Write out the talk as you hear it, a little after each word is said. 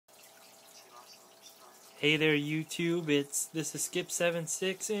Hey there YouTube, this is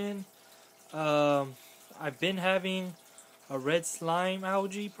Skip76 in. I've been having a red slime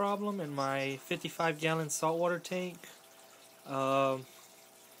algae problem in my 55-gallon saltwater tank. Um,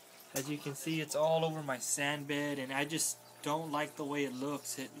 as you can see, it's all over my sand bed, and I just don't like the way it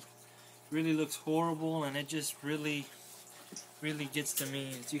looks. It really looks horrible, and it just really gets to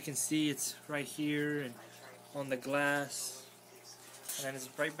me. As you can see, it's right here and on the glass, and then it's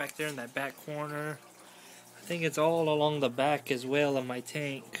right back there in that back corner. I think it's all along the back as well of my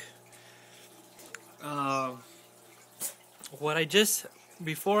tank.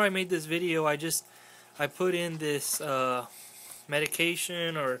 Before I made this video, I put in this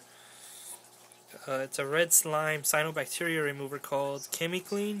medication, or it's a red slime cyanobacteria remover called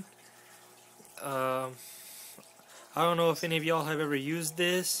Chemi-Clean. I don't know if any of y'all have ever used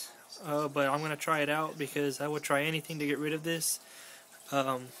this, but I'm going to try it out because I would try anything to get rid of this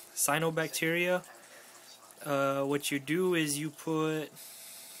cyanobacteria. What you do is you put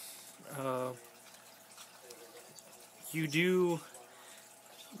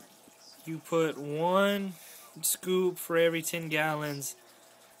one scoop for every 10 gallons,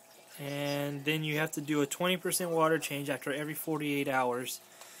 and then you have to do a 20% water change after every 48 hours.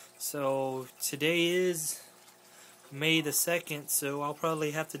 So today is May the 2nd, so I'll probably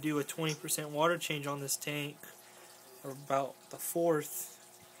have to do a 20% water change on this tank or about the 4th.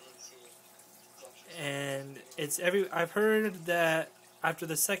 And I've heard that after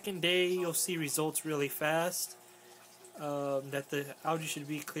the second day you'll see results really fast, that the algae should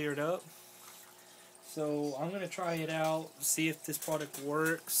be cleared up. So I'm going to try it out, see if this product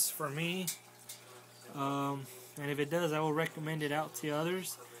works for me, and if it does, I will recommend it out to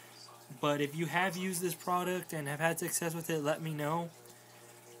others. But if you have used this product and have had success with it, let me know.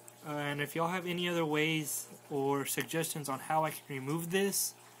 And if y'all have any other ways or suggestions on how I can remove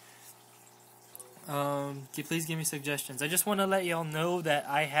this, please give me suggestions. I just want to let y'all know that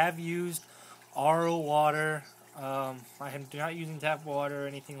I have used RO water. I am not using tap water or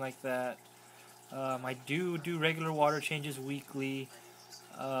anything like that. I do regular water changes weekly.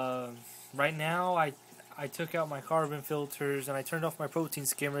 Right now I took out my carbon filters and I turned off my protein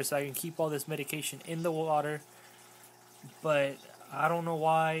skimmer so I can keep all this medication in the water. But I don't know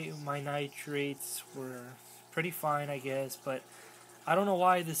why my nitrates were pretty fine, I guess, but I don't know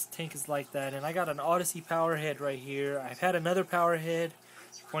why this tank is like that. And I got an Odyssey power head right here. I've had another power head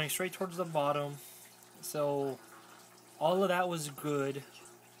pointing straight towards the bottom. So all of that was good.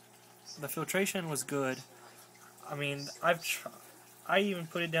 The filtration was good. I mean, I even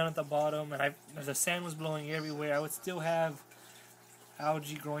put it down at the bottom, and the sand was blowing everywhere. I would still have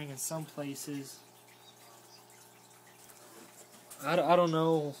algae growing in some places. I don't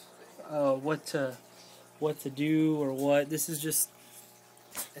know what to do or what. It's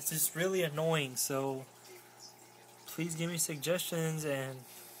just really annoying. So please give me suggestions and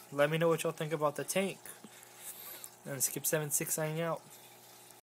let me know what y'all think about the tank. And Skip76 signing out.